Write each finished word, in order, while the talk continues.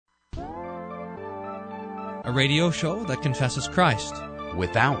a radio show that confesses Christ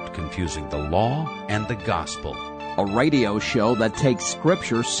without confusing the law and the gospel. A radio show that takes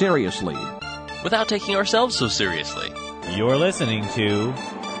Scripture seriously without taking ourselves so seriously. You're listening to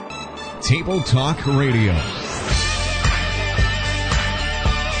Table Talk Radio.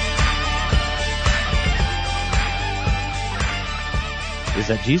 Is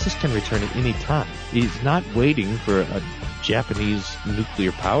that Jesus can return at any time. He's not waiting for a Japanese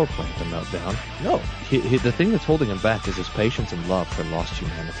nuclear power plant to melt down. No, the thing that's holding him back is his patience and love for lost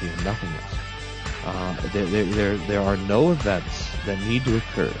humanity and nothing else. There are no events that need to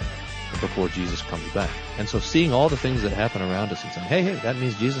occur before Jesus comes back. And so seeing all the things that happen around us and saying, hey, that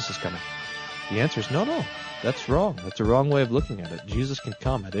means Jesus is coming. The answer is no, that's wrong. That's a wrong way of looking at it. Jesus can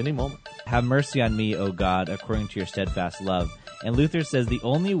come at any moment. Have mercy on me, O God, according to your steadfast love. And Luther says the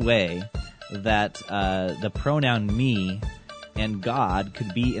only way that the pronoun me and God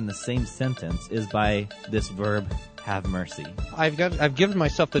could be in the same sentence is by this verb, have mercy. I've given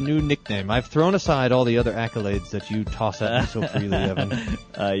myself the new nickname. I've thrown aside all the other accolades that you toss at me so freely, Evan.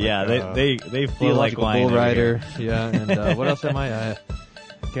 They feel like wine. Bull rider. Yeah, and what else am I? I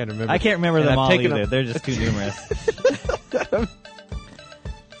can't remember. I can't remember them all either. They're just too numerous.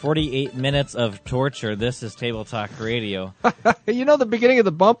 48 minutes of torture. This is Table Talk Radio. You know, the beginning of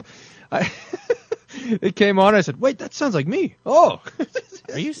the bump, it came on. I said, wait, that sounds like me. Oh.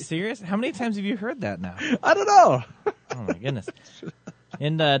 Are you serious? How many times have you heard that now? I don't know. Oh, my goodness.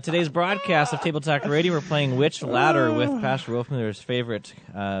 In today's broadcast of Table Talk Radio, we're playing Which Ladder with Pastor Wolfmiller's favorite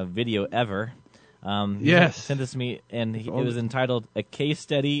video ever. Yes. He sent this to me, and it was entitled A Case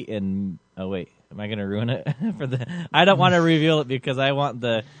Study in... Oh, wait. Am I going to ruin it? I don't want to reveal it because I want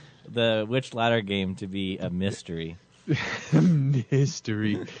the Which Ladder game to be a mystery.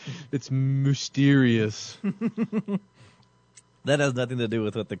 Mystery. It's mysterious. That has nothing to do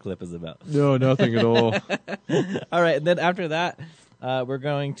with what the clip is about. No, nothing at all. All right, and then after that, we're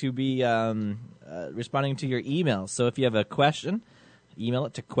going to be responding to your emails. So if you have a question, email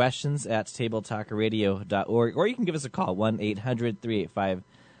it to questions@tabletalkradio.org, or you can give us a call,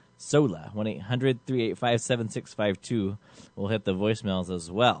 1-800-385-SOLA, 1-800-385-7652. We'll hit the voicemails as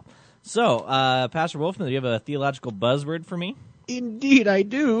well. So, Pastor Wolfman, do you have a theological buzzword for me? Indeed, I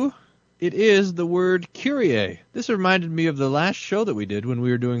do. It is the word Kyrie. This reminded me of the last show that we did when we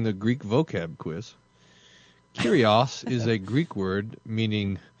were doing the Greek vocab quiz. Kyrios is a Greek word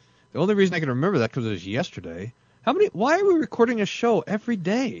meaning, the only reason I can remember that because it was yesterday. Why are we recording a show every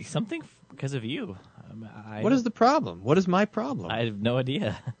day? Something because of you. What is the problem? What is my problem? I have no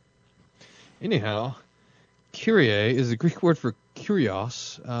idea. Anyhow, Kyrie is the Greek word for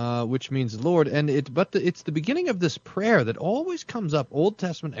Kyrios, which means Lord, and it's the beginning of this prayer that always comes up, Old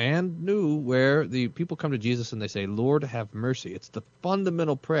Testament and New, where the people come to Jesus and they say, Lord, have mercy. It's the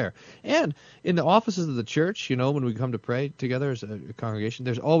fundamental prayer. And in the offices of the church, when we come to pray together as a congregation,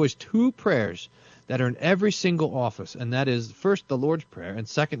 there's always two prayers that are in every single office, and that is first the Lord's Prayer, and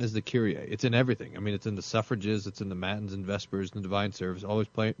second is the Kyrie. It's in everything. I mean, it's in the suffrages, it's in the matins and vespers, and the divine service, always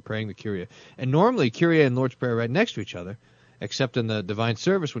praying the Kyrie. And normally Kyrie and Lord's Prayer are right next to each other, except in the divine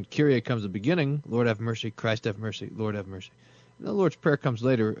service when Kyrie comes at the beginning, Lord have mercy, Christ have mercy, Lord have mercy. And the Lord's Prayer comes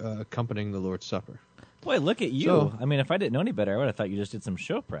later, accompanying the Lord's Supper. Boy, look at you. So, I mean, if I didn't know any better, I would have thought you just did some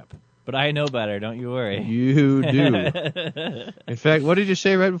show prep. But I know better, don't you worry. You do. In fact, what did you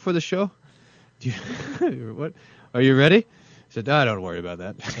say right before the show? What? Are you ready? He said, "No, don't worry about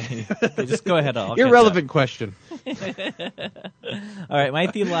that." Just go ahead. Irrelevant question. All right, my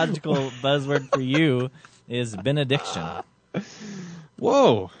theological buzzword for you is benediction.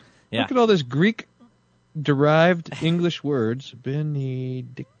 Whoa. Yeah. Look at all this Greek-derived English words.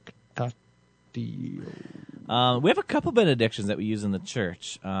 Benedictatio. We have a couple benedictions that we use in the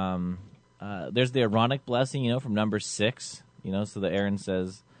church. There's the Aaronic blessing, from Numbers 6. So the Aaron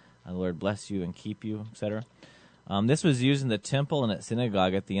says, the Lord bless you and keep you, etc. This was used in the temple and at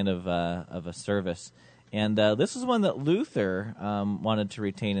synagogue at the end of a service. And this is one that Luther wanted to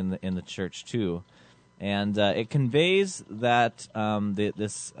retain in the church, too. And it conveys that the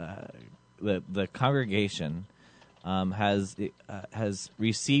congregation has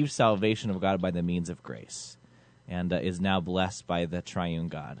received salvation of God by the means of grace, and is now blessed by the triune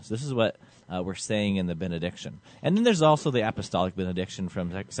God. So this is what we're saying in the benediction. And then there's also the apostolic benediction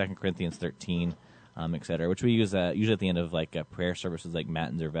from 2 Corinthians 13, etc., which we use usually at the end of prayer services like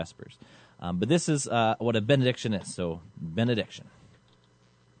matins or vespers. But this is what a benediction is. So benediction.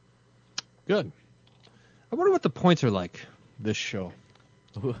 Good. I wonder what the points are like this show.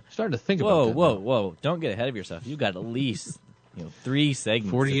 Starting to think about that. Whoa. Don't get ahead of yourself. You got at least 3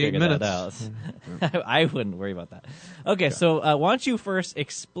 segments 48 to figure minutes. that out. I wouldn't worry about that. Okay, so why don't you first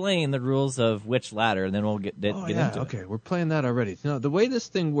explain the rules of which ladder, and then we'll get into it. Okay, we're playing that already. Now, the way this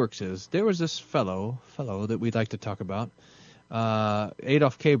thing works is there was this fellow that we'd like to talk about,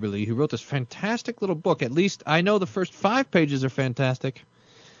 Adolf Kaberle, who wrote this fantastic little book. At least I know the first 5 pages are fantastic.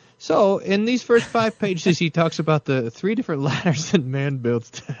 So in these first 5 pages, he talks about the 3 different ladders that man builds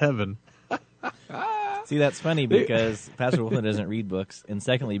to heaven. See, that's funny because Pastor Wolfman doesn't read books, and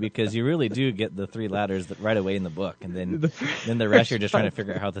secondly, because you really do get the 3 ladders right away in the book, and then the rest you're just trying to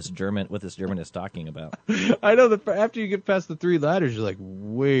figure out what this German is talking about. I know that after you get past the 3 ladders, you're like,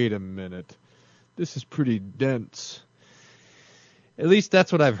 wait a minute, this is pretty dense. At least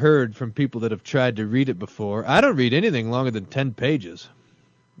that's what I've heard from people that have tried to read it before. I don't read anything longer than 10 pages,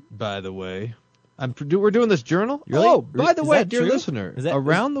 by the way. We're doing this journal? Really? Oh, by the way, dear true? listener,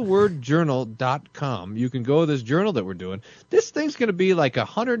 aroundthewordjournal.com, you can go to this journal that we're doing. This thing's going to be like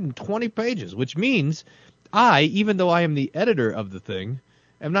 120 pages, which means even though I am the editor of the thing,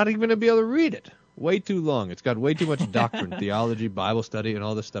 am not even going to be able to read it. Way too long. It's got way too much doctrine, theology, Bible study, and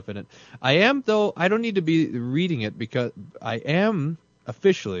all this stuff in it. I don't need to be reading it because I am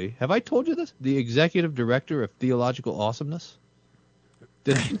officially, have I told you this? The executive director of Theological Awesomeness?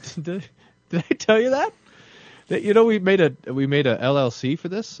 Did I tell you that? We made a LLC for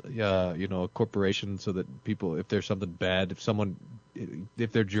this, a corporation, so that people, if there's something bad, if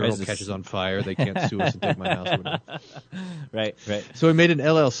their journal catches on fire, they can't sue us and take my house or whatever. Right. So we made an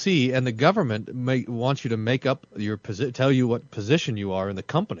LLC, and the government wants you to make up tell you what position you are in the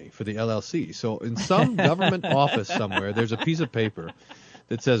company for the LLC. So in some government office somewhere, there's a piece of paper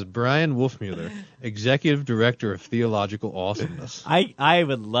that says Brian Wolfmueller, Executive Director of Theological Awesomeness. I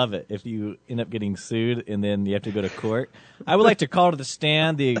would love it if you end up getting sued and then you have to go to court. I would like to call to the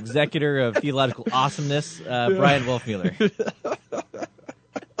stand the Executor of Theological Awesomeness, Brian Wolfmueller.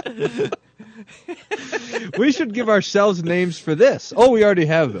 We should give ourselves names for this. Oh, we already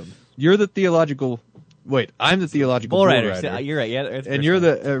have them. You're the theological... Wait, I'm the theological bull rider. You're right. Yeah, and you're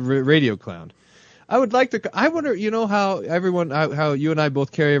the radio clown. I wonder, how how you and I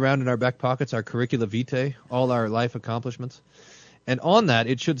both carry around in our back pockets our curricula vitae, all our life accomplishments. And on that,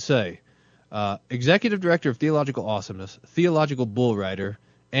 it should say, Executive Director of Theological Awesomeness, Theological Bull Rider,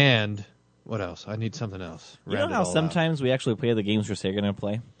 and what else? I need something else. You know how sometimes we actually play the games we're saying we're going to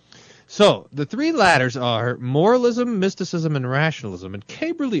play? So, the 3 ladders are moralism, mysticism, and rationalism. And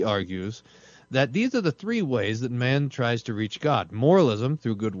Kaberle argues that these are the 3 ways that man tries to reach God. Moralism,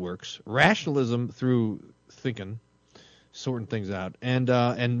 through good works. Rationalism, through thinking, sorting things out. And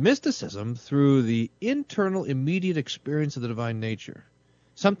mysticism, through the internal, immediate experience of the divine nature.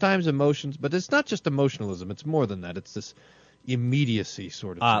 Sometimes emotions, but it's not just emotionalism. It's more than that. It's this immediacy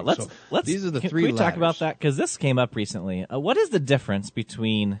sort of thing. These are the 3 Can we ladders. talk about that? Because this came up recently. What is the difference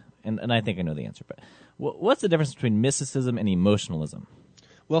between, and I think I know the answer, but what's the difference between mysticism and emotionalism?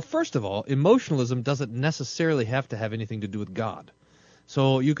 Well, first of all, emotionalism doesn't necessarily have to have anything to do with God.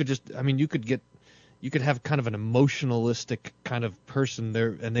 So you could you could have kind of an emotionalistic kind of person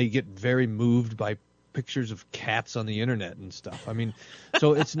there, and they get very moved by pictures of cats on the internet and stuff.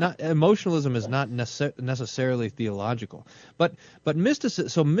 So it's not, emotionalism is not necessarily theological. But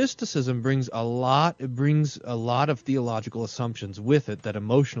mysticism brings a lot of theological assumptions with it that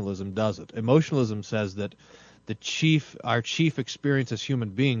emotionalism doesn't. Emotionalism says that our chief experience as human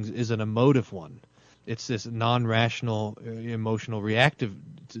beings is an emotive one. It's this non-rational, emotional, reaction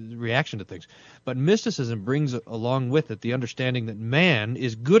to things. But mysticism brings along with it the understanding that man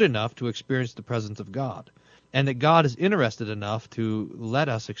is good enough to experience the presence of God, and that God is interested enough to let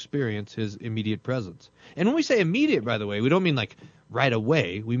us experience his immediate presence. And when we say immediate, by the way, we don't mean like right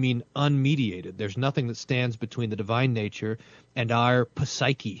away. We mean unmediated. There's nothing that stands between the divine nature and our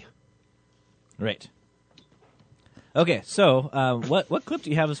psyche. Right. Okay, so what clip do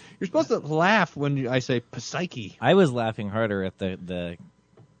you have? You're supposed to laugh when I say psyche. I was laughing harder at the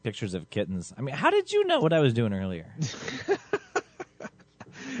pictures of kittens. How did you know what I was doing earlier?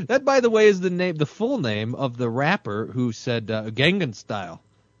 That, by the way, is the full name of the rapper who said Gangnam Style.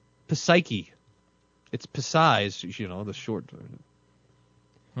 Psyche. It's Psyche, the short.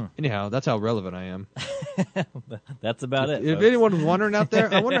 Anyhow, that's how relevant I am. That's about it. If anyone's wondering out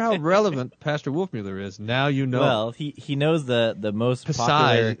there, I wonder how relevant Pastor Wolfmueller is. Now you know. Well, he knows the most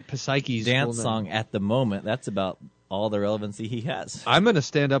popular dance song at the moment. That's about all the relevancy he has. I'm going to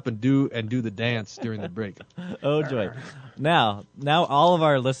stand up and do the dance during the break. Oh joy! Now all of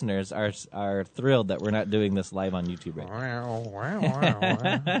our listeners are thrilled that we're not doing this live on YouTube right now.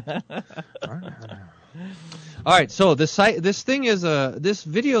 All right, so this thing is this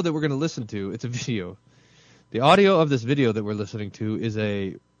video that we're going to listen to. It's a video The audio of this video that we're listening to is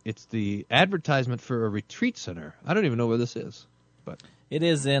it's the advertisement for a retreat center. I don't even know where this is, but It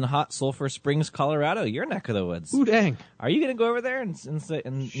is in Hot Sulphur Springs, Colorado, your neck of the woods. ooh dang. Are you going to go over there and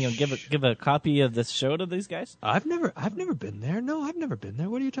give a copy of this show to these guys? I've never been there. No, I've never been there.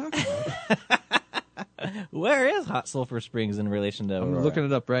 What are you talking about? Where is Hot Sulphur Springs in relation to I'm Aurora? looking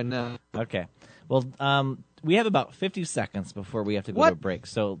it up right now. Okay. Well, we have about 50 seconds before we have to go What? to a break.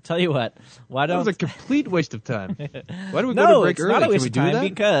 So tell you what, why That don't... was a complete waste of time. Why do we go No, to break it's early? not a waste Can we of do time that?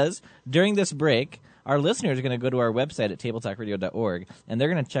 because during this break, our listeners are going to go to our website at tabletalkradio.org, and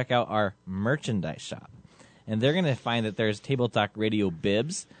they're going to check out our merchandise shop. And they're going to find that there's Table Talk Radio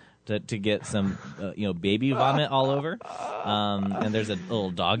bibs to get some baby vomit all over. And there's a little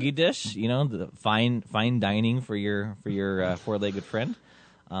doggy dish, the fine dining for your four-legged friend.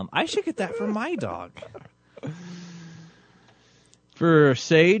 I should get that for my dog. For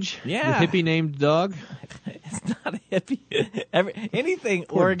Sage, Yeah. the hippie-named dog. It's not a hippie. Anything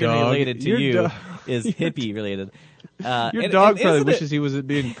Poor Oregon dog. related to Your you dog- is hippie related. Your And- dog and probably isn't wishes he was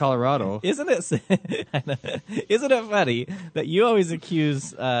being Colorado. Isn't it funny that you always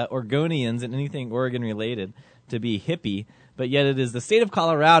accuse Oregonians and anything Oregon related to be hippie, but yet it is the state of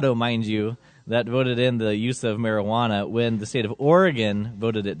Colorado, mind you, that voted in the use of marijuana when the state of Oregon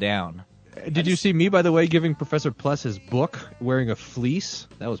voted it down. Did you see me, by the way, giving Professor Pless his book wearing a fleece?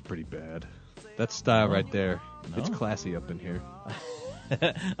 That was pretty bad. That style right there. It's classy up in here.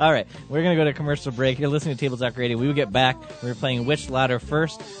 All right, we're going to go to commercial break. You're listening to Table Talk Radio. When we get back, we're playing Which Ladder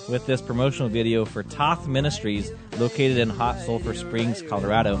first with this promotional video for Toth Ministries located in Hot Sulphur Springs,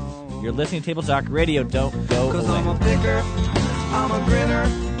 Colorado. You're listening to Table Talk Radio. Don't go away. I'm a picker, I'm a grinner,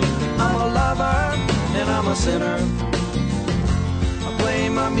 I'm a lover, and I'm a sinner. I play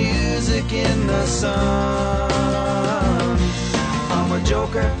my music in the sun. I'm a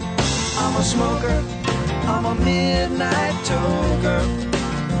joker, I'm a smoker, I'm a midnight toker.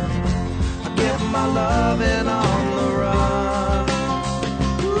 I get my loving on the run.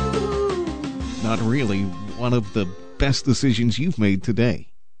 Not really one of the best decisions you've made today.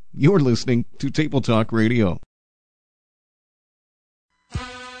 You're listening to Table Talk Radio.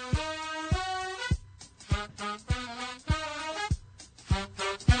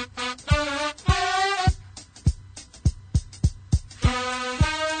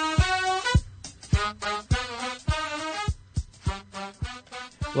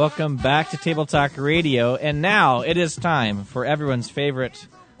 Welcome back to Table Talk Radio, and now it is time for everyone's favorite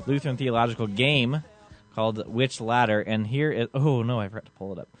Lutheran theological game called Which Ladder, and here is... Oh, no, I forgot to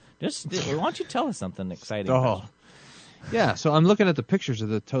pull it up. Why don't you tell us something exciting? Oh. Yeah, so I'm looking at the pictures of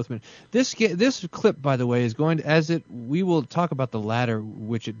the Tothman. This clip, by the way, is going to, we will talk about the ladder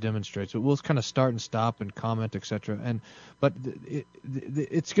which it demonstrates. But we'll kind of start and stop and comment, etc. But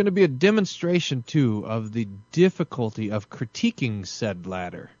it's going to be a demonstration too of the difficulty of critiquing said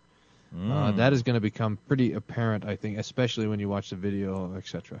ladder. That is going to become pretty apparent, I think, especially when you watch the video,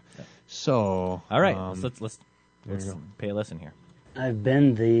 etc. So, all right, let's pay a listen here. I've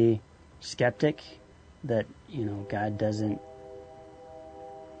been the skeptic that God doesn't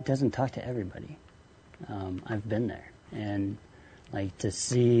talk to everybody. I've been there, and to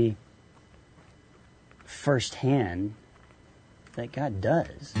see firsthand that God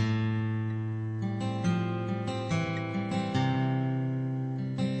does.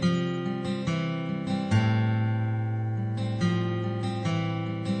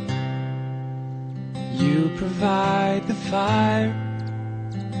 You provide the fire,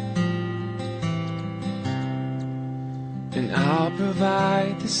 and I'll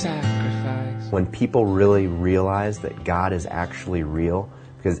provide the sacrifice. When people really realize that God is actually real,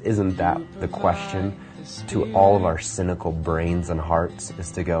 because isn't that the question to all of our cynical brains and hearts,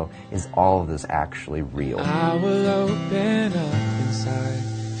 is to go, is all of this actually real? I will open up inside,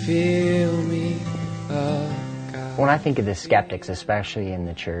 fill me up, God. When I think of the skeptics, especially in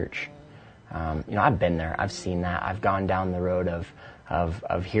the church, I've been there. I've seen that. I've gone down the road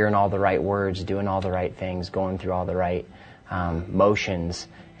of hearing all the right words, doing all the right things, going through all the right motions,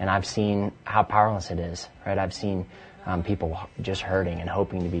 and I've seen how powerless it is, right? I've seen people just hurting and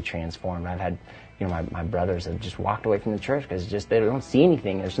hoping to be transformed. I've had, my brothers have just walked away from the church because they don't see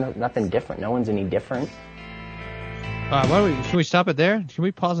anything. There's nothing different. No one's any different. Can we stop it there? Can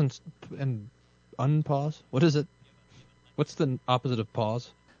we pause and unpause? What is it? What's the opposite of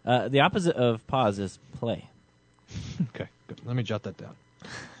pause? The opposite of pause is play. Okay, good. Let me jot that down.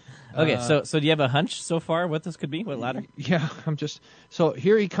 Okay, so do you have a hunch so far what this could be? What ladder? Yeah, so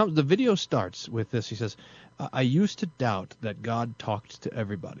here he comes. The video starts with this. He says, I used to doubt that God talked to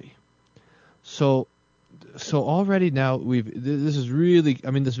everybody. So So already now this is really,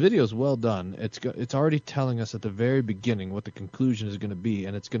 I mean, this video is well done. It's already telling us at the very beginning what the conclusion is going to be,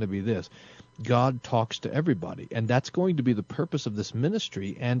 and it's going to be this: God talks to everybody, and that's going to be the purpose of this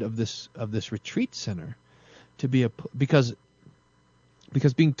ministry and of this retreat center, to be because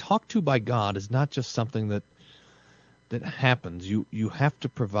being talked to by God is not just something that happens. You have to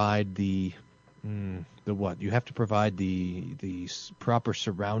provide the what? You have to provide the proper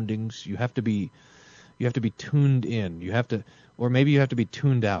surroundings. You have to be tuned in. You have to, or maybe you have to be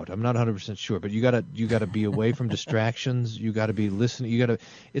tuned out. I'm not 100% sure, but you gotta be away from distractions. You gotta be listening.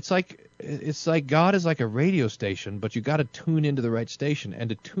 It's like God is like a radio station, but you gotta tune into the right station. And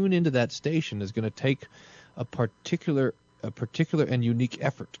to tune into that station is going to take a particular and unique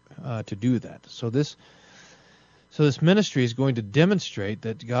effort to do that. So this ministry is going to demonstrate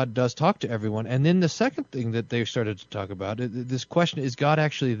that God does talk to everyone. And then the second thing that they started to talk about, this question, is God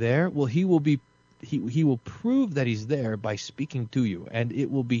actually there? Well, he will prove that he's there by speaking to you, and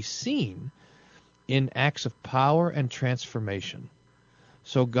it will be seen in acts of power and transformation.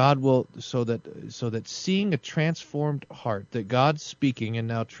 So God will, so that seeing a transformed heart, that God's speaking and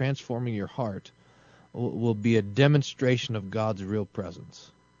now transforming your heart, will be a demonstration of God's real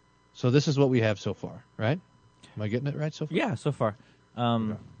presence. So this is what we have so far, right? Am I getting it right so far? Yeah, so far.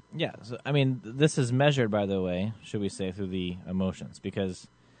 Okay. Yeah, so, I mean, this is measured, by the way, should we say, through the emotions, because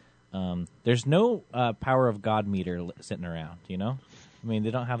there's no power of God meter sitting around, you know? I mean,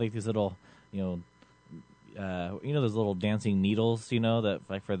 they don't have like these little, those little dancing needles, that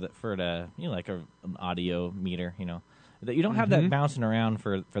like for the like an audio meter, that you don't have that bouncing around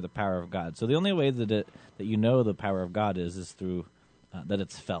for the power of God. So the only way that you know the power of God is through that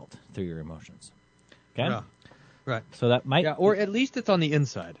it's felt through your emotions. Okay. Yeah. Right. So that might, or at least it's on the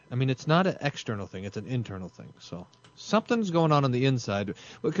inside. I mean, it's not an external thing; it's an internal thing. So something's going on the inside,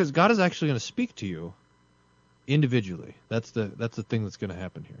 because God is actually going to speak to you individually. That's the thing that's going to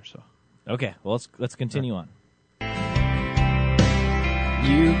happen here. So. Okay. Well, let's continue on.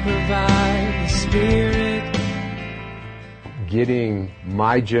 You provide the Spirit. Getting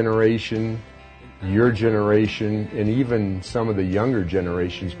my generation, your generation, and even some of the younger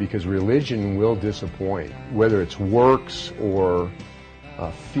generations, because religion will disappoint. Whether it's works or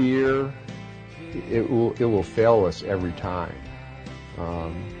fear, it will fail us every time.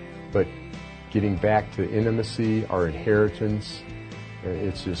 But getting back to intimacy, our inheritance,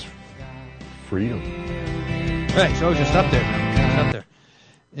 it's just freedom. Right, so just up there now. Just up there.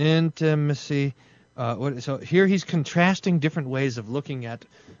 Intimacy. So here he's contrasting different ways of looking at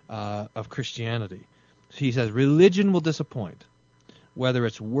of Christianity. He says religion will disappoint, whether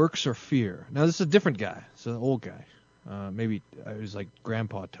it's works or fear. Now this is a different guy. It's an old guy. Maybe it was like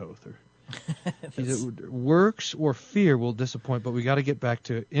Grandpa Toth. He said, works or fear will disappoint, but we got to get back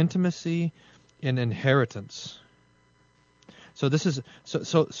to intimacy and inheritance. So this is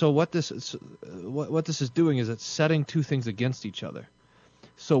what this is doing is it's setting two things against each other.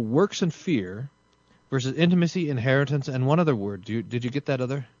 So works and fear versus intimacy, inheritance, and one other word. Did you get that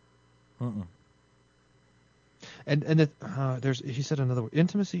other? And he said another word: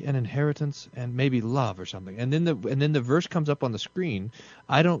 intimacy and inheritance, and maybe love or something. And then the verse comes up on the screen.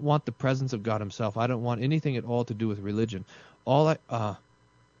 I don't want the presence of God Himself. I don't want anything at all to do with religion. I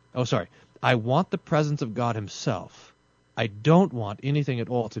want the presence of God Himself. I don't want anything at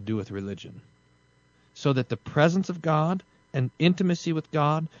all to do with religion. So that the presence of God and intimacy with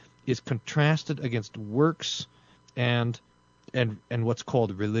God is contrasted against works and what's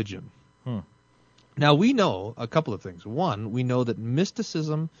called religion. Now we know a couple of things. One, we know that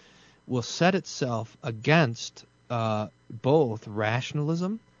mysticism will set itself against both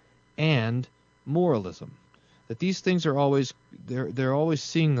rationalism and moralism. That these things are always they're always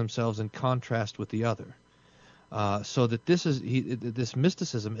seeing themselves in contrast with the other. So that this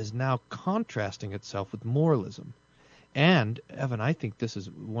mysticism is now contrasting itself with moralism. And, Evan, I think this is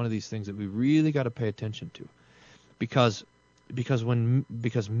one of these things that we really got to pay attention to, because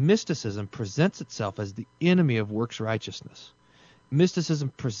mysticism presents itself as the enemy of works righteousness.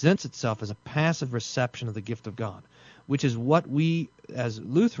 Mysticism presents itself as a passive reception of the gift of God, which is what we as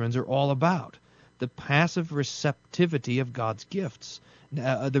Lutherans are all about, the passive receptivity of God's gifts,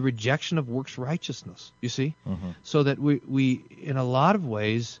 the rejection of works righteousness, you see? So that we in a lot of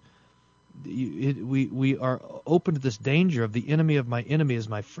ways, we are open to this danger of the enemy of my enemy is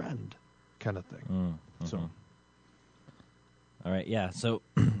my friend kind of thing. So, all right, yeah. So,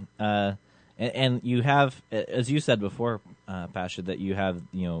 and you have, as you said before, Pasha, that you have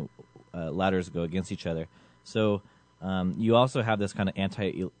ladders go against each other. So you also have this kind of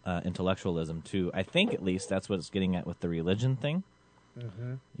anti-intellectualism too. I think at least that's what it's getting at with the religion thing.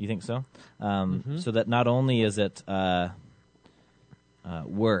 You think so? So that not only is it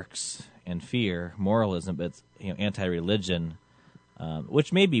works and fear, moralism, but it's anti-religion,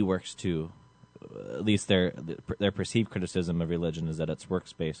 which maybe works too. At least their perceived criticism of religion is that it's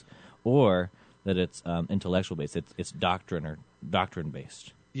works based, or that it's intellectual based. It's doctrine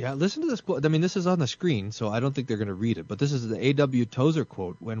based. Yeah, listen to this quote. I mean, this is on the screen, so I don't think they're going to read it. But this is the A.W. Tozer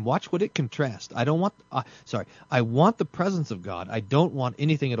quote. And watch what it contrasts. I want the presence of God. I don't want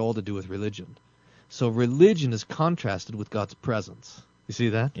anything at all to do with religion. So religion is contrasted with God's presence. You see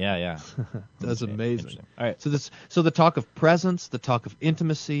that? Yeah. That's amazing. All right. So the talk of presence, the talk of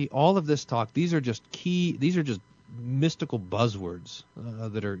intimacy, all of this talk. These are just mystical buzzwords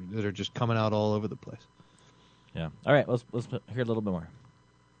that are just coming out all over the place. Yeah. All right. Let's hear a little bit more.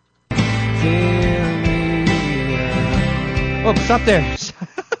 Oh, stop there.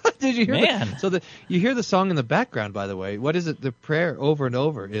 Did you hear Man. You hear the song in the background, by the way. What is it? The prayer over and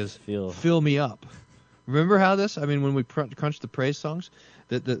over is fill me up. Remember how this? I mean, when we crunch the praise songs,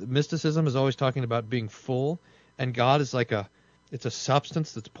 the mysticism is always talking about being full, and God is like it's a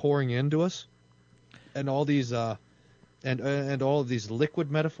substance that's pouring into us, and all these and all of these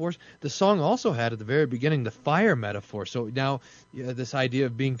liquid metaphors. The song also had at the very beginning the fire metaphor. So now this idea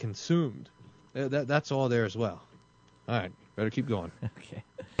of being consumed, that's all there as well. All right, better keep going. Okay.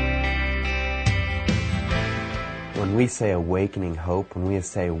 When we say awakening hope, when we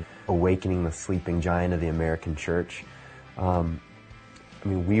say awakening the sleeping giant of the American church,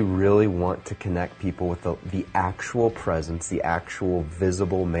 we really want to connect people with the actual presence, the actual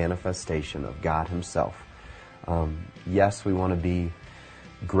visible manifestation of God Himself. Yes, we want to be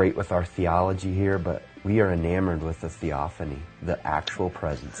great with our theology here, but we are enamored with the theophany, the actual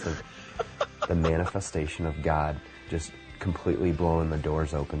presence, the manifestation of God just completely blowing the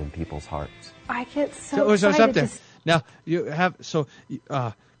doors open in people's hearts. I get so excited. Stop there. Now, you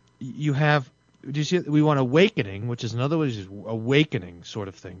have, do you see, we want awakening, which is another way, is awakening sort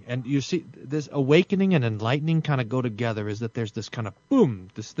of thing. And you see, this awakening and enlightening kind of go together, is that there's this kind of boom,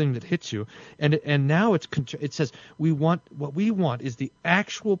 this thing that hits you. And now it says, what we want is the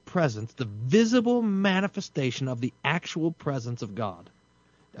actual presence, the visible manifestation of the actual presence of God.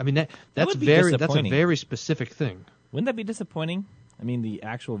 I mean, that's a very specific thing. Wouldn't that be disappointing? I mean, the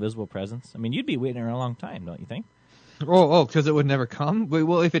actual visible presence. I mean, you'd be waiting a long time, don't you think? Oh, because it would never come?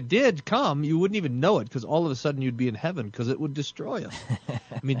 Well, if it did come, you wouldn't even know it, because all of a sudden you'd be in heaven, because it would destroy us.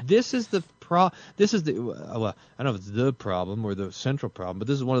 I mean, this is the I don't know if it's the problem or the central problem, but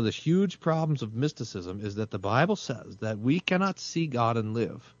this is one of the huge problems of mysticism, is that the Bible says that we cannot see God and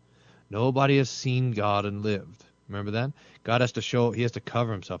live. Nobody has seen God and lived. Remember that? God has to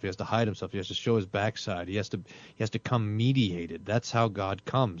cover himself, he has to hide himself, he has to show his backside, he has to come mediated. That's how God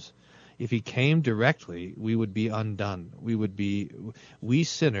comes. If he came directly, we would be undone. We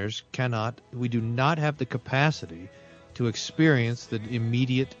sinners we do not have the capacity to experience the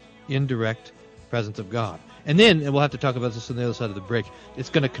immediate, indirect presence of God. And we'll have to talk about this on the other side of the break. It's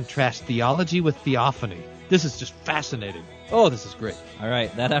going to contrast theology with theophany. This is just fascinating. Oh, this is great. All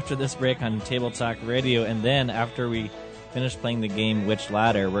right, that after this break on Table Talk Radio, and then after we finish playing the game Which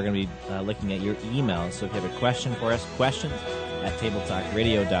Ladder, we're going to be looking at your emails. So if you have a question for us, questions at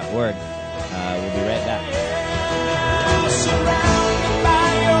tabletalkradio.org. We'll be right back. Surrounded by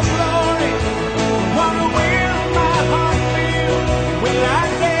your glory, what will my heart feel? Will I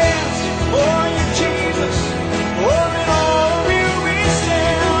dance for you, Jesus? Or in all will we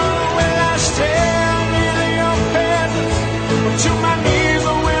stand? Will I stand in your presence? Or to my knees,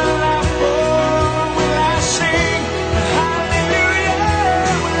 or will I fall? Will I sing hallelujah?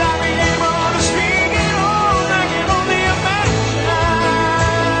 Will I be able to speak it all? I can only imagine.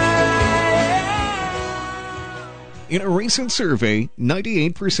 In a recent survey,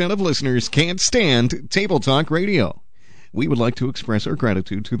 98% of listeners can't stand Table Talk Radio. We would like to express our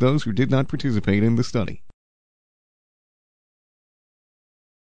gratitude to those who did not participate in the study.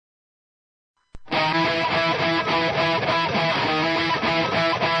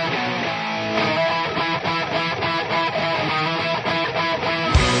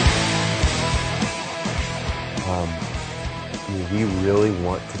 We really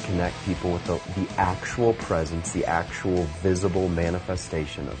want to connect people with the actual presence, the actual visible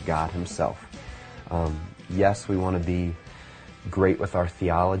manifestation of God Himself. Yes, we want to be great with our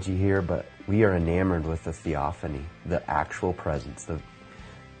theology here, but we are enamored with the theophany, the actual presence,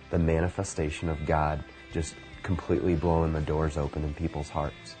 the manifestation of God just completely blowing the doors open in people's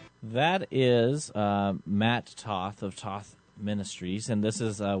hearts. That is Matt Toth of Toth Ministries, and this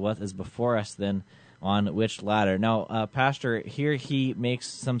is what is before us then on Which Ladder. Now, Pastor, here he makes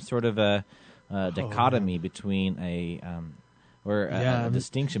some sort of a dichotomy between a or a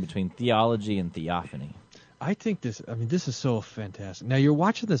distinction between theology and theophany. I think this is so fantastic. Now, you're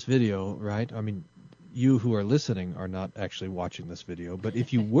watching this video, right? I mean, you who are listening are not actually watching this video, but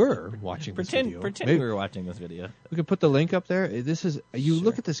if you were watching this video, pretend we were watching this video. We can put the link up there. This is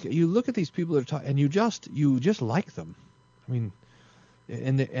look at this. You look at these people that are talking, and you just like them. I mean,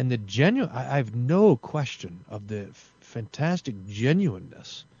 and the genuine. I have no question of the fantastic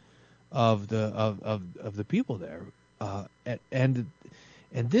genuineness of the people there, and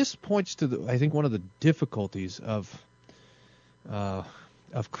this points to I think one of the difficulties of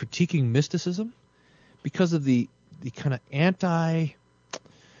critiquing mysticism, because of the kind of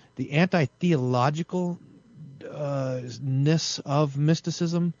anti-theological ness of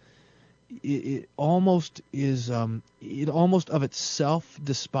mysticism. It almost of itself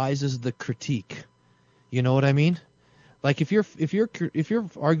despises the critique. You know what I mean? Like if you're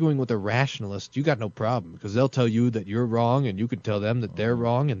arguing with a rationalist, you got no problem, because they'll tell you that you're wrong and you can tell them that they're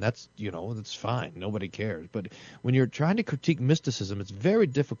wrong, and that's fine. Nobody cares. But when you're trying to critique mysticism, it's very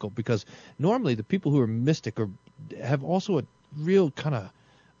difficult, because normally the people who are mystic have also a real kind of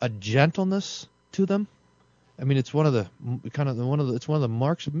a gentleness to them. I mean, it's one of the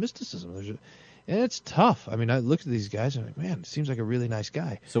marks of mysticism. And it's tough. I mean, I look at these guys and I'm like, man, it seems like a really nice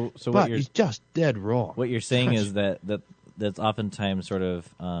guy. But he's just dead wrong. What you're saying is that's oftentimes sort of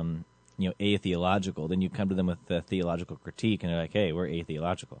atheological. Then you come to them with the theological critique, and they're like, hey, we're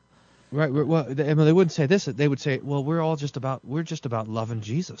atheological. Right. Well, they wouldn't say this. They would say, well, we're just about loving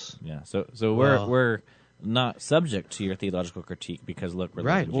Jesus. Yeah. So we're not subject to your theological critique, because look, we're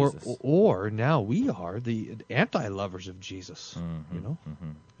right. loving Jesus. Or now we are the anti-lovers of Jesus. Mm-hmm,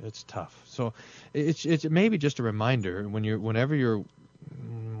 It's tough. So it's maybe just a reminder whenever you're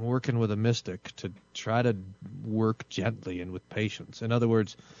working with a mystic, to try to work gently and with patience. In other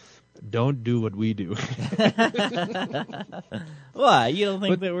words, don't do what we do. Why? You don't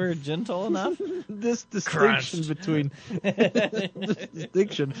think that we're gentle enough? This distinction between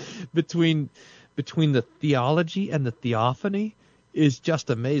the theology and the theophany is just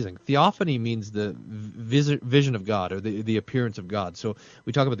amazing. Theophany means the vision of God, or the appearance of God. So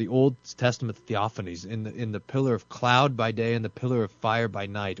we talk about the Old Testament theophanies in the pillar of cloud by day and the pillar of fire by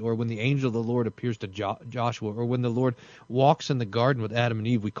night, or when the angel of the Lord appears to Joshua, or when the Lord walks in the garden with Adam and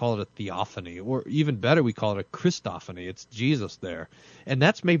Eve, we call it a theophany, or even better, we call it a Christophany. It's Jesus there. And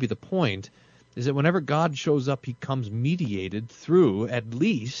that's maybe the point, is that whenever God shows up, he comes mediated through the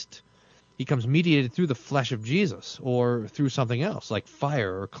flesh of Jesus, or through something else like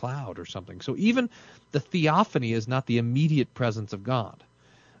fire or cloud or something. So even the theophany is not the immediate presence of God.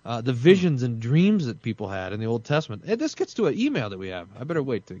 The visions and dreams that people had in the Old Testament. And this gets to an email that we have. I better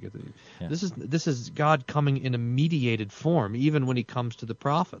wait to get to it. Yeah. This is God coming in a mediated form, even when he comes to the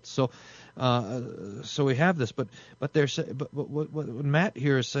prophets. So we have this, but what Matt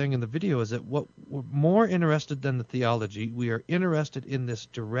here is saying in the video is that what we're more interested than the theology, we are interested in this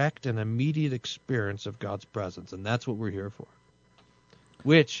direct and immediate experience of God's presence, and that's what we're here for,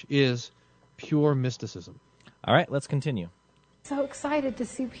 which is pure mysticism. All right, let's continue. So excited to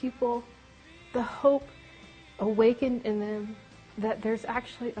see people, the hope awakened in them, that there's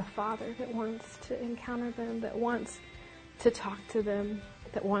actually a Father that wants to encounter them, that wants to talk to them,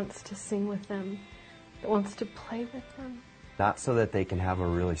 that wants to sing with them, that wants to play with them. Not so that they can have a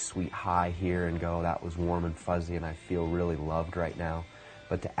really sweet high here and go, that was warm and fuzzy and I feel really loved right now,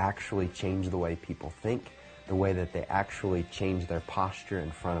 but to actually change the way people think, the way that they actually change their posture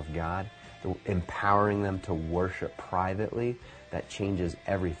in front of God, empowering them to worship privately. That changes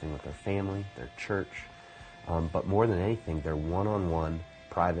everything with their family, their church, but more than anything, their one-on-one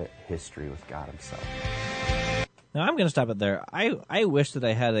private history with God himself. Now, I'm going to stop it there. I wish that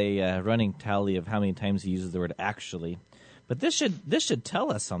I had a running tally of how many times he uses the word actually, but this should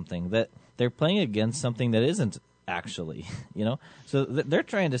tell us something, that they're playing against something that isn't actually, So they're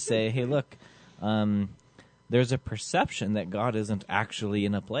trying to say, hey, look, there's a perception that God isn't actually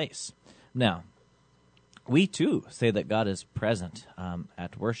in a place. Now, we too say that God is present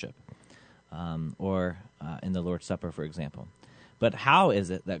at worship, or in the Lord's Supper, for example. But how is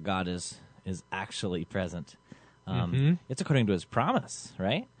it that God is actually present? It's according to his promise,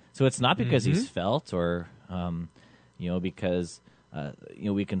 right? So it's not because he's felt, or because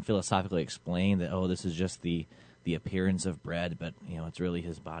we can philosophically explain that, this is just the appearance of bread, but it's really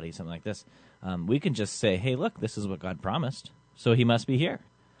his body, something like this. We can just say, hey, look, this is what God promised, so he must be here.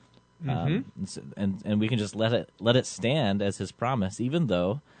 And we can just let it stand as his promise, even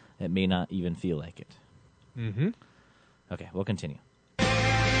though it may not even feel like it. Okay, we'll continue.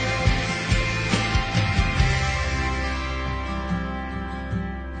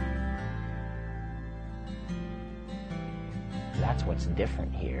 that's what's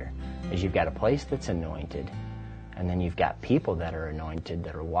different here, is you've got a place that's anointed, and then you've got people that are anointed,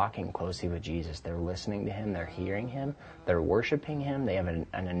 that are walking closely with Jesus. They're listening to him, they're hearing him, they're worshiping him, they have an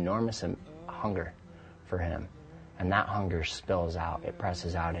enormous hunger for him. And that hunger spills out, it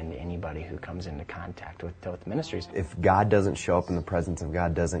presses out into anybody who comes into contact with ministries. If God doesn't show up and the presence of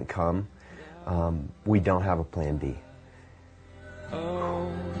God doesn't come, we don't have a plan B.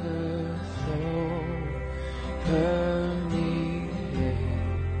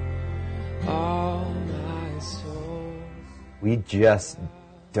 We just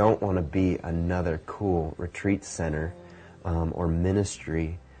don't want to be another cool retreat center or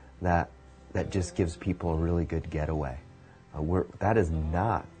ministry that just gives people a really good getaway. That is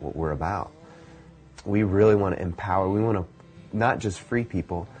not what we're about. We really want to empower. We want to not just free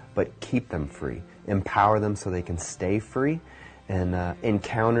people, but keep them free. Empower them so they can stay free. And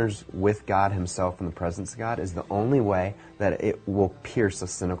encounters with God himself in the presence of God is the only way that it will pierce a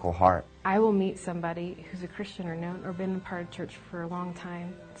cynical heart. I will meet somebody who's a Christian or known or been a part of church for a long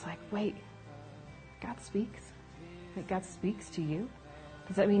time. It's like, wait, God speaks? Like, God speaks to you?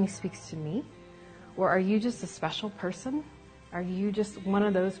 Does that mean he speaks to me? Or are you just a special person? Are you just one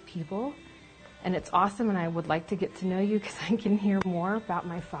of those people? And it's awesome, and I would like to get to know you because I can hear more about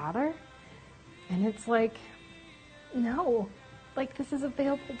my Father. And it's like, no. Like, this is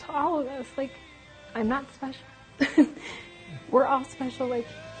available to all of us. Like, I'm not special. We're all special. Like,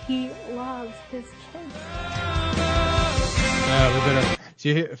 he loves his kids. We better.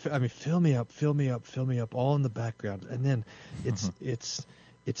 See, I mean, fill me up, all in the background, and then it's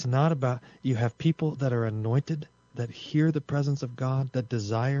not about. You have people that are anointed, that hear the presence of God, that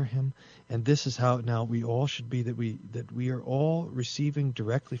desire him, and this is how now we all should be. That we are all receiving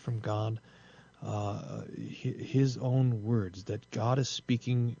directly from God. His own words, that God is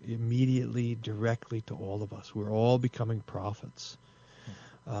speaking immediately, directly to all of us. We're all becoming prophets.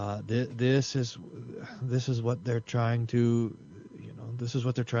 This is what they're trying to, this is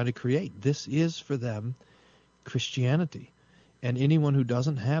what they're trying to create. This is for them Christianity, and anyone who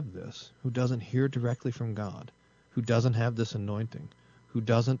doesn't have this, who doesn't hear directly from God, who doesn't have this anointing, who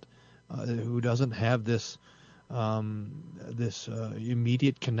doesn't have this. This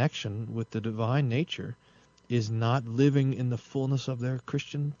immediate connection with the divine nature is not living in the fullness of their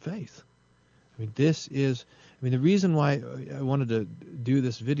Christian faith. I mean, the reason why I wanted to do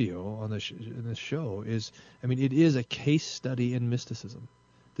this video on in this show is, it is a case study in mysticism.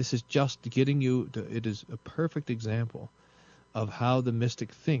 This is just getting you to, it is a perfect example of how the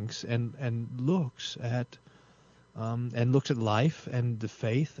mystic thinks and looks at life and the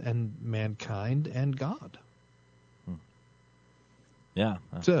faith and mankind and God. Yeah.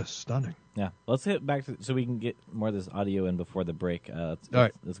 Just stunning. Yeah. Let's hit back to, so we can get more of this audio in before the break.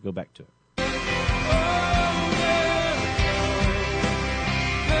 Let's go back to it.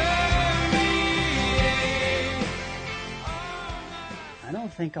 I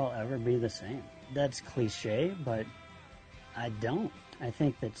don't think I'll ever be the same. That's cliche, but I don't. I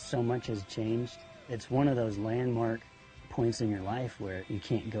think that so much has changed. It's one of those landmark points in your life where you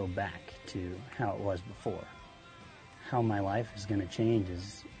can't go back to how it was before. How my life is going to change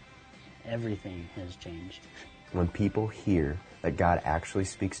is everything has changed. When people hear that God actually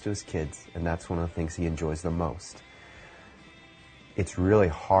speaks to his kids, and that's one of the things he enjoys the most, it's really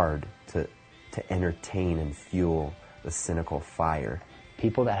hard to entertain and fuel the cynical fire.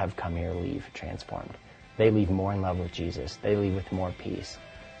 People that have come here leave transformed. They leave more in love with Jesus. They leave with more peace.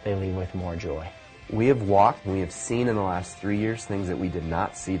 They leave with more joy. We have walked and we have seen in the last 3 years things that we did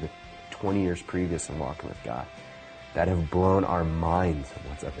not see the 20 years previous in walking with God, that have blown our minds of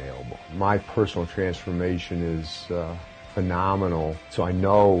what's available. My personal transformation is phenomenal, so I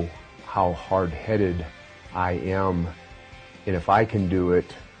know how hard-headed I am, and if I can do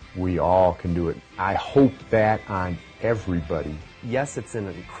it, we all can do it. I hope that on everybody. Yes, it's an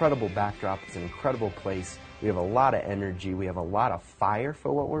incredible backdrop, it's an incredible place, we have a lot of energy, we have a lot of fire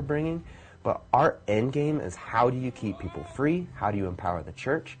for what we're bringing, but our end game is, how do you keep people free? How do you empower the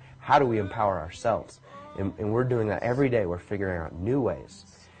church? How do we empower ourselves? And we're doing that every day. We're figuring out new ways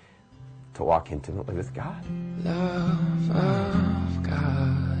to walk intimately with God. Love of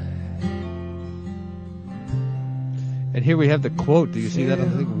God. And here we have the quote. Do you see that? I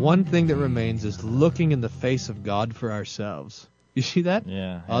think one thing that remains is looking in the face of God for ourselves. You see that?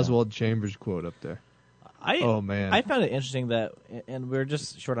 Yeah. Oswald Chambers quote up there. Oh, man. I found it interesting that, and we're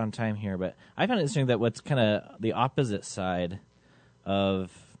just short on time here, but I found it interesting that what's kind of the opposite side of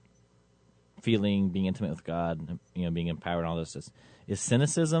feeling, being intimate with God, being empowered and all this is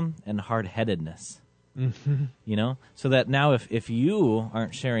cynicism and hard-headedness. Mm-hmm. So that now if you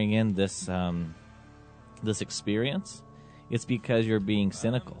aren't sharing in this this experience, it's because you're being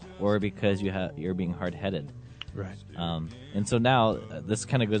cynical or because you're being hard-headed. Right. And so now, this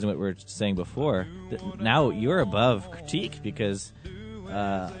kind of goes in what we were saying before, that now you're above critique because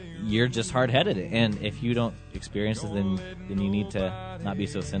you're just hard-headed. And if you don't experience it, then you need to not be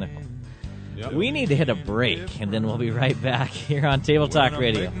so cynical. Yep. We need to hit a break, and then we'll be right back here on Table Talk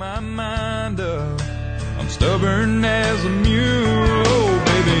Radio. Make my mind up. I'm stubborn as a mule. Oh,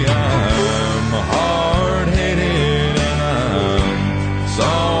 baby, I'm hard-headed and I'm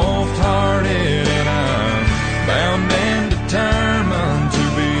soft-hearted and I'm bound and determined to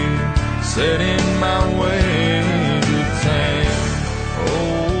be set in my ways. It's an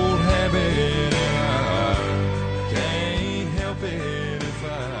old habit and I can't help it if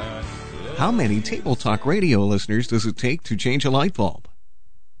I... How many Table Talk Radio listeners does it take to change a light bulb?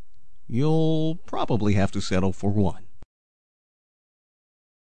 You'll probably have to settle for one.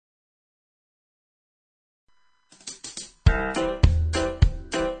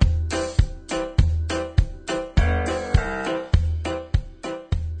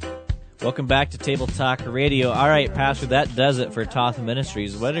 Welcome back to Table Talk Radio. All right, Pastor, that does it for Toth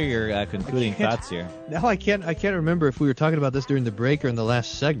Ministries. What are your concluding thoughts here? Now I can't remember if we were talking about this during the break or in the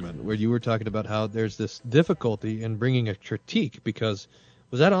last segment where you were talking about how there's this difficulty in bringing a critique because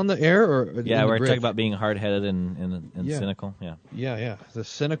was that on the air or yeah, in the we're break? talking about being hard-headed and Yeah. cynical. Yeah, the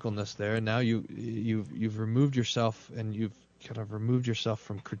cynicalness there. And now you've removed yourself and you've kind of removed yourself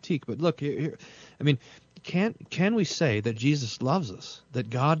from critique. But look, here, I mean, can we say that Jesus loves us? That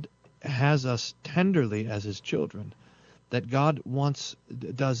God has us tenderly as his children, that God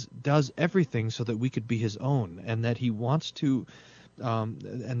does everything so that we could be his own, and that he wants to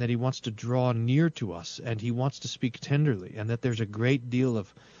draw near to us, and he wants to speak tenderly, and that there's a great deal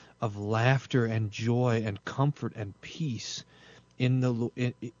of laughter and joy and comfort and peace in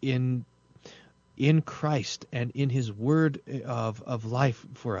Christ and in his word of life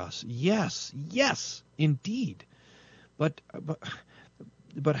for us. Yes, indeed.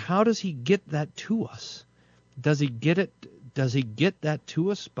 But how does he get that to us? Does he get that to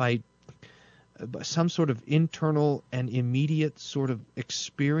us by some sort of internal and immediate sort of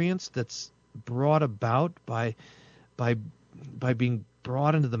experience that's brought about by being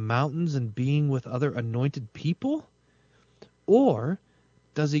brought into the mountains and being with other anointed people? Or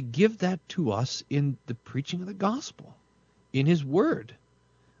does he give that to us in the preaching of the gospel, in his word,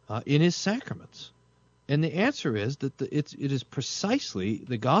 in his sacraments? And the answer is that it is precisely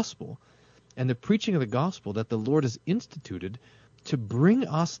the gospel and the preaching of the gospel that the Lord has instituted to bring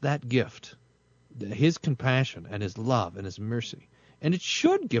us that gift, his compassion and his love and his mercy. And it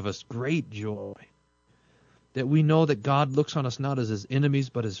should give us great joy that we know that God looks on us not as his enemies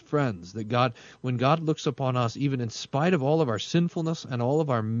but as friends, that when God looks upon us, even in spite of all of our sinfulness and all of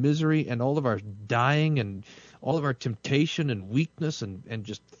our misery and all of our dying and all of our temptation and weakness and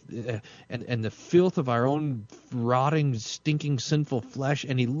the filth of our own rotting, stinking, sinful flesh,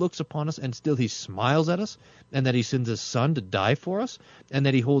 and he looks upon us and still he smiles at us, and that he sends his son to die for us, and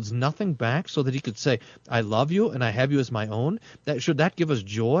that he holds nothing back so that he could say, I love you and I have you as my own. Should that give us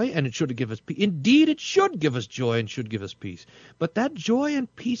joy, and it should give us peace? Indeed, it should give us joy and should give us peace. But that joy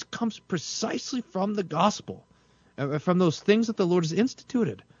and peace comes precisely from the gospel, from those things that the Lord has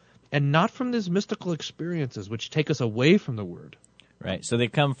instituted, and not from these mystical experiences which take us away from the Word. Right. So they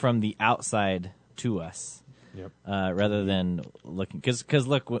come from the outside to us, yep. Rather than looking. Because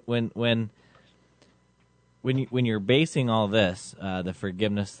look, when you're basing all this, the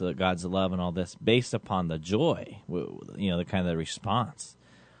forgiveness, the God's love, and all this, based upon the joy, the kind of the response.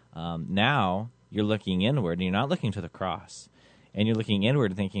 Now you're looking inward, and you're not looking to the cross. And you're looking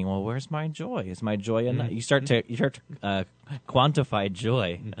inward, thinking, "Well, where's my joy? Is my joy enough?" Mm-hmm. You start to quantify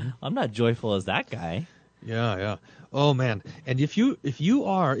joy. Mm-hmm. I'm not joyful as that guy. Yeah. Oh man! And if you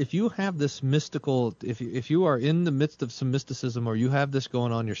have this mystical, if you are in the midst of some mysticism, or you have this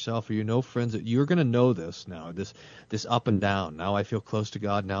going on yourself, or you know friends, that you're going to know this now. This up and down. Now I feel close to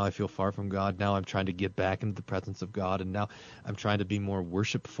God. Now I feel far from God. Now I'm trying to get back into the presence of God, and now I'm trying to be more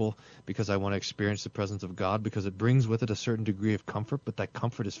worshipful because I want to experience the presence of God, because it brings with it a certain degree of comfort. But that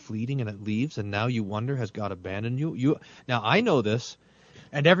comfort is fleeting and it leaves, and now you wonder, has God abandoned you? Now I know this.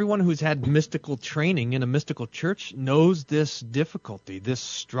 And everyone who's had mystical training in a mystical church knows this difficulty, this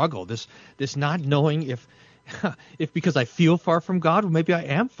struggle, this not knowing if because I feel far from God, well, maybe I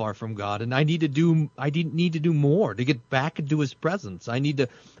am far from God, and I need to do more to get back into his presence. I need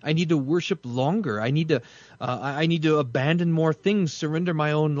to worship longer. I need to abandon more things, surrender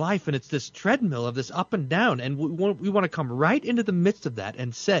my own life, and it's this treadmill of this up and down. And we want to come right into the midst of that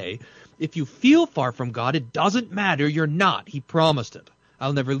and say, if you feel far from God, it doesn't matter. You're not. He promised it.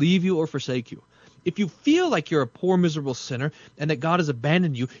 I'll never leave you or forsake you. If you feel like you're a poor, miserable sinner and that God has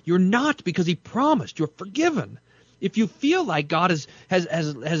abandoned you, you're not, because he promised you're forgiven. If you feel like God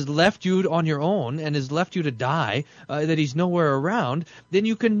has left you on your own and has left you to die, that he's nowhere around, then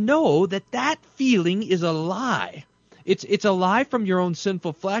you can know that feeling is a lie. It's a lie from your own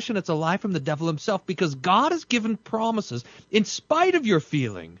sinful flesh, and it's a lie from the devil himself, because God has given promises in spite of your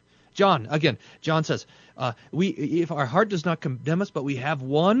feeling. John says, if our heart does not condemn us, but we have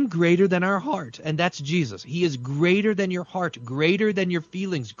one greater than our heart, and that's Jesus. He is greater than your heart, greater than your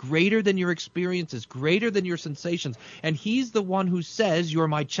feelings, greater than your experiences, greater than your sensations. And he's the one who says, you're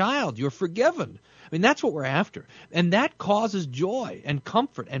my child, you're forgiven. I mean, that's what we're after. And that causes joy and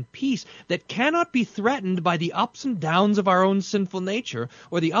comfort and peace that cannot be threatened by the ups and downs of our own sinful nature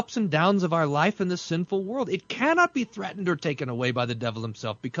or the ups and downs of our life in this sinful world. It cannot be threatened or taken away by the devil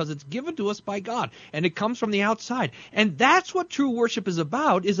himself, because it's given to us by God, and it comes from the outside. And that's what true worship is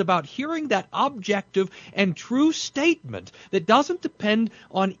about hearing that objective and true statement that doesn't depend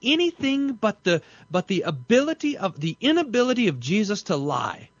on anything but the inability of Jesus to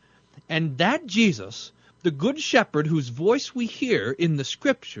lie. And that Jesus, the Good Shepherd whose voice we hear in the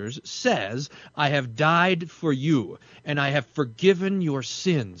Scriptures, says, I have died for you, and I have forgiven your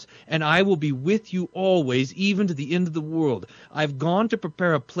sins, and I will be with you always, even to the end of the world. I've gone to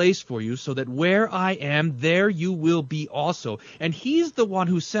prepare a place for you, so that where I am, there you will be also. And he's the one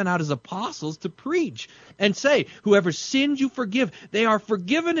who sent out his apostles to preach and say, whoever sins you forgive, they are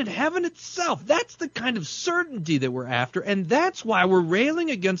forgiven in heaven itself. That's the kind of certainty that we're after, and that's why we're railing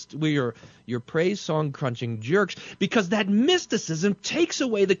against your praise song crunching jerks, because that mysticism takes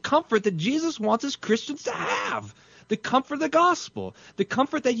away the comfort that Jesus wants us Christians to have. The comfort of the gospel, the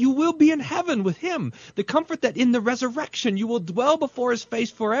comfort that you will be in heaven with him, the comfort that in the resurrection you will dwell before his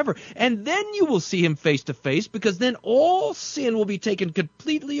face forever, and then you will see him face to face, because then all sin will be taken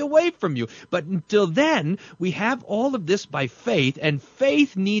completely away from you. But until then, we have all of this by faith, and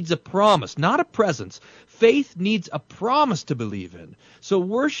faith needs a promise, not a presence. Faith needs a promise to believe in. So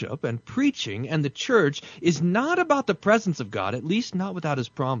worship and preaching and the church is not about the presence of God, at least not without his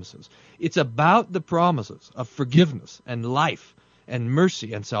promises. It's about the promises of forgiveness and life and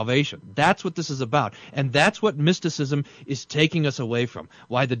mercy and salvation. That's what this is about. And that's what mysticism is taking us away from.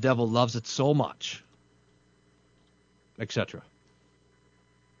 Why the devil loves it so much. Etc.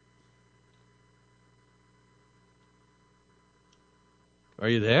 Are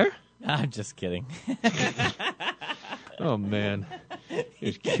you there? I'm just kidding. Oh, man.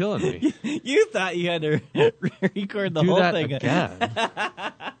 You're killing me. You thought you had to record the whole thing. Again.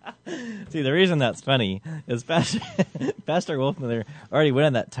 See, the reason that's funny is Pastor Wolfmiller already went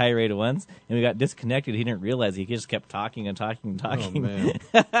on that tirade once, and we got disconnected. He didn't realize he just kept talking and talking and talking. Oh, man.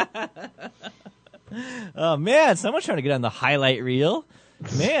 Oh, man. Someone's trying to get on the highlight reel.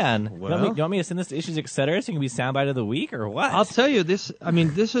 Man, Well, you want me to send this to Issues Etc. so you can be soundbite of the week, or what? I'll tell you this. I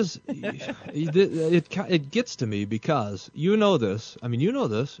mean, this is it gets to me, because you know this. I mean, you know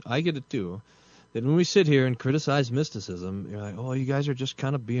this. I get it too. That when we sit here and criticize mysticism, you're like, oh, you guys are just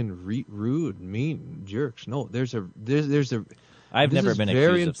kind of being rude, mean jerks. No, there's a. I've never been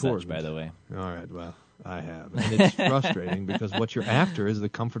accused of important. such, by the way. All right, well, I have, and it's frustrating because what you're after is the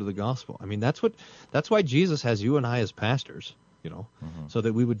comfort of the gospel. I mean, that's why Jesus has you and I as pastors. So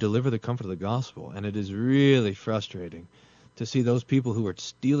that we would deliver the comfort of the gospel. And it is really frustrating to see those people who are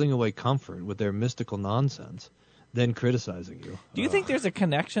stealing away comfort with their mystical nonsense then criticizing you. Do you think there's a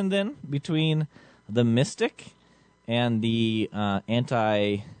connection then between the mystic and the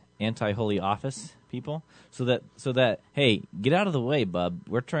anti-holy office people? So that hey, get out of the way, bub.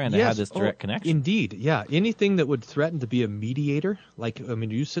 We're trying to have this direct connection. Indeed, yeah. Anything that would threaten to be a mediator,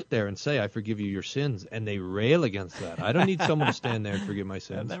 you sit there and say, I forgive you your sins, and they rail against that. I don't need someone to stand there and forgive my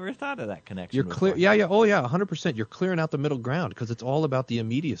sins. I've never thought of that connection. You're clear, yeah, 100%. You're clearing out the middle ground because it's all about the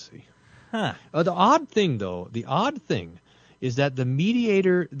immediacy. Huh. The odd thing is that the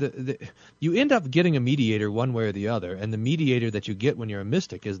mediator, you end up getting a mediator one way or the other, and the mediator that you get when you're a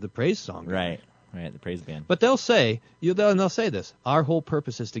mystic is the praise song. Right, the praise band. But they'll say this: our whole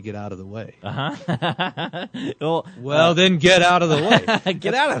purpose is to get out of the way. Then get out of the way.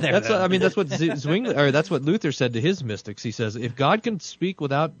 Get out of there. That's what Zwingli, or that's what Luther said to his mystics. He says, if God can speak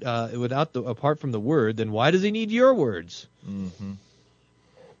apart from the word, then why does he need your words? Mm-hmm.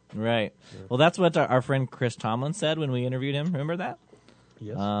 Right. Well, that's what our friend Chris Tomlin said when we interviewed him. Remember that?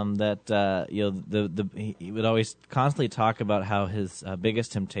 Yes. He would always constantly talk about how his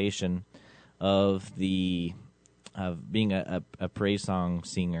biggest temptation of being a praise song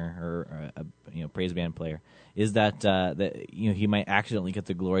singer or a praise band player is that he might accidentally get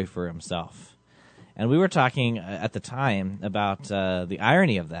the glory for himself. And we were talking at the time about the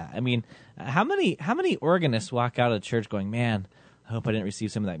irony of that. I mean, how many organists walk out of church going, "Man, I hope I didn't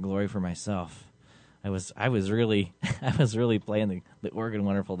receive some of that glory for myself. I was really playing the organ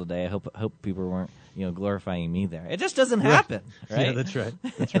wonderful today. I hope people weren't glorifying me there." It just doesn't happen, right? Yeah, that's right.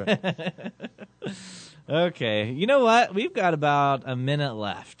 That's right. Okay, you know what? We've got about a minute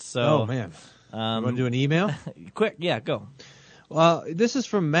left. So, oh man, you want to do an email? Quick, yeah, go. This is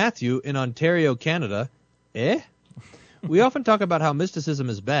from Matthew in Ontario, Canada. We often talk about how mysticism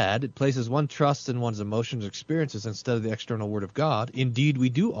is bad. It places one trust in one's emotions or experiences instead of the external word of God. Indeed, we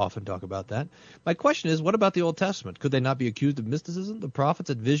do often talk about that. My question is, what about the Old Testament? Could they not be accused of mysticism? The prophets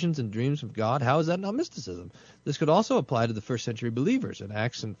had visions and dreams from God. How is that not mysticism? This could also apply to the first century believers. In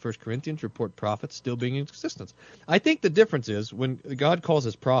Acts and 1 Corinthians report prophets still being in existence. I think the difference is when God calls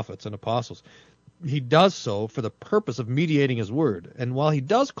his prophets and apostles, he does so for the purpose of mediating his word. And while he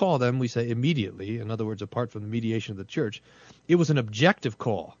does call them, we say immediately, in other words, apart from the mediation of the church, it was an objective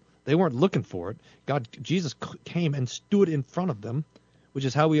call. They weren't looking for it. Jesus came and stood in front of them, which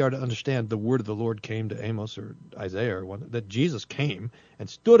is how we are to understand the word of the Lord came to Amos or Isaiah, or one, that Jesus came and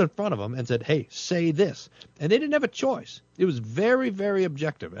stood in front of them and said, "Hey, say this." And they didn't have a choice. It was very, very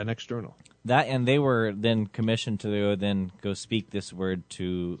objective and external. That, and they were then commissioned to then go speak this word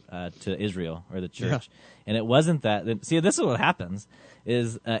to Israel or the church. Yeah. And it wasn't that. See, this is what happens: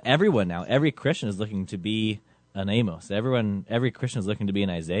 is everyone now, every Christian is looking to be an Amos. Every Christian is looking to be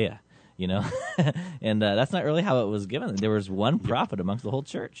an Isaiah. And that's not really how it was given. There was one prophet amongst the whole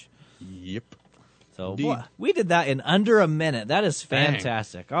church. Yep. So we did that in under a minute. That is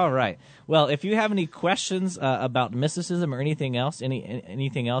fantastic. Dang. All right. Well, if you have any questions about mysticism or anything else,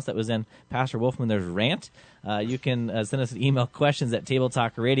 anything else that was in Pastor Wolfman's rant, you can send us an email,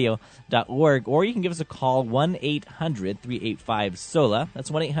 questions@tabletalkradio.org, or you can give us a call, 1-800-385-SOLA. That's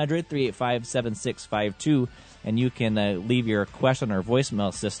 1-800-385-7652, and you can leave your question on our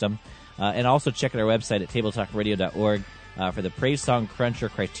voicemail system. And also check out our website at tabletalkradio.org for the Praise Song Cruncher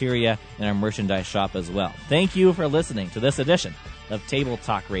criteria and our merchandise shop as well. Thank you for listening to this edition of Table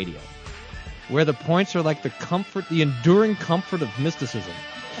Talk Radio, where the points are like the enduring comfort of mysticism.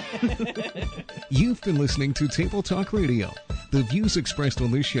 You've been listening to Table Talk Radio. The views expressed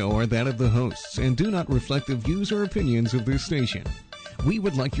on this show are that of the hosts and do not reflect the views or opinions of this station. We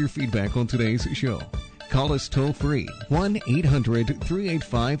would like your feedback on today's show. Call us toll-free,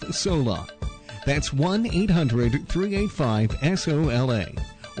 1-800-385-SOLA. That's 1-800-385-SOLA.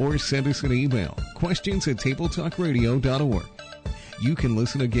 Or send us an email, questions@tabletalkradio.org. You can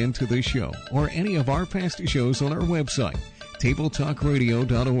listen again to this show or any of our past shows on our website,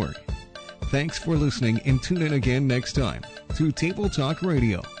 tabletalkradio.org. Thanks for listening, and tune in again next time to Table Talk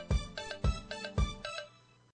Radio.